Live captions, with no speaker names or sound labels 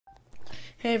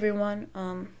Hey everyone,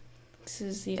 this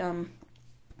is the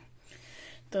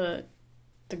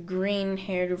green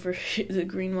haired version, the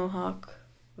green mohawk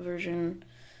version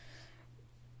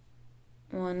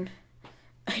one.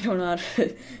 I don't know how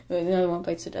to, the other one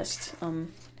bites the dust,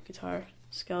 guitar,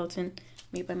 skeleton,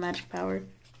 made by Magic Power.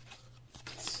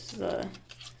 This is the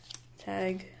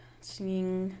tag,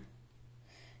 singing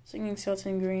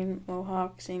skeleton, green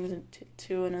mohawk, sings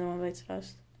two, another one bites the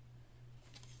dust.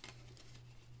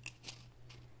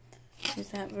 Here's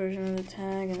that version of the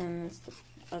tag, and then there's the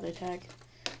other tag.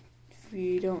 If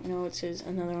you don't know, it says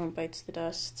another one bites the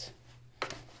dust.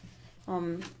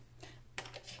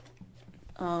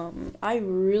 I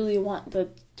really want the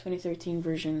 2013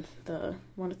 version, the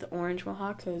one with the orange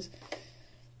mohawk, because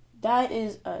that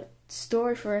is a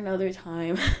story for another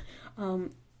time. I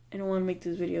don't want to make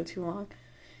this video too long.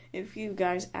 If you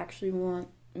guys actually want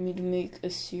me to make a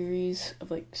series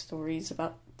of stories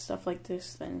about stuff like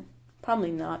this, then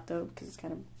probably not, though, because it's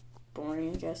kind of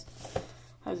boring, I guess.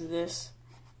 Has this,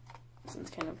 since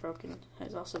it's kind of broken.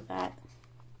 Has also that.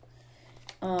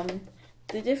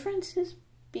 The differences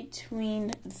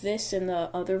between this and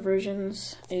the other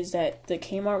versions is that the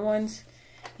Kmart ones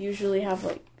usually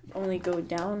have only go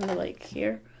down to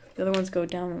here. The other ones go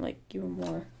down even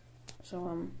more.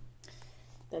 So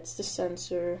that's the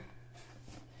sensor.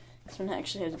 This one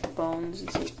actually has bones.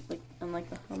 It's unlike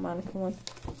the harmonica one.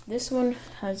 This one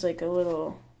has a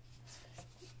little,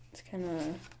 it's kind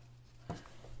of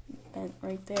bent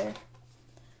right there.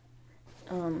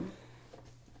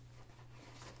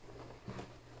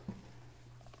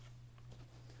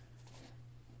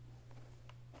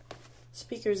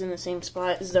 Speaker's in the same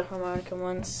spot as the harmonica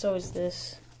one, so is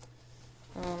this.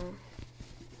 I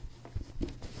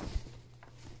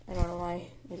don't know why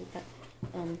I did that.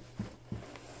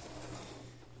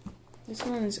 This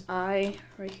one's eye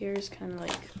right here is kind of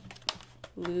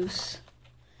loose.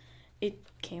 It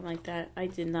came like that. I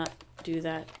did not do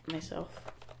that myself.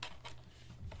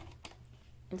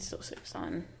 It still sits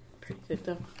on pretty good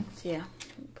though. So yeah,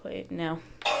 play it now.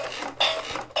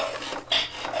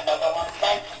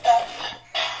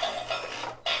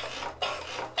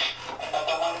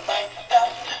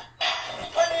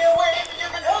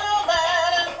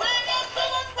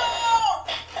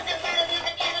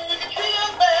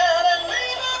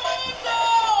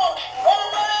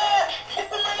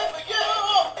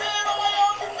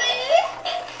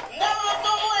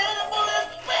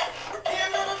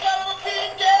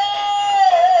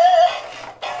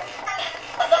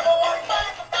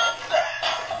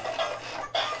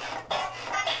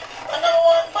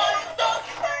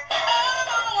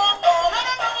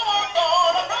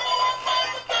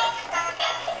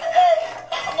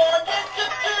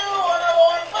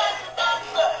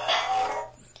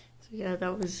 Yeah,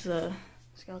 that was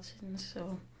skeleton,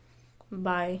 so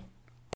bye.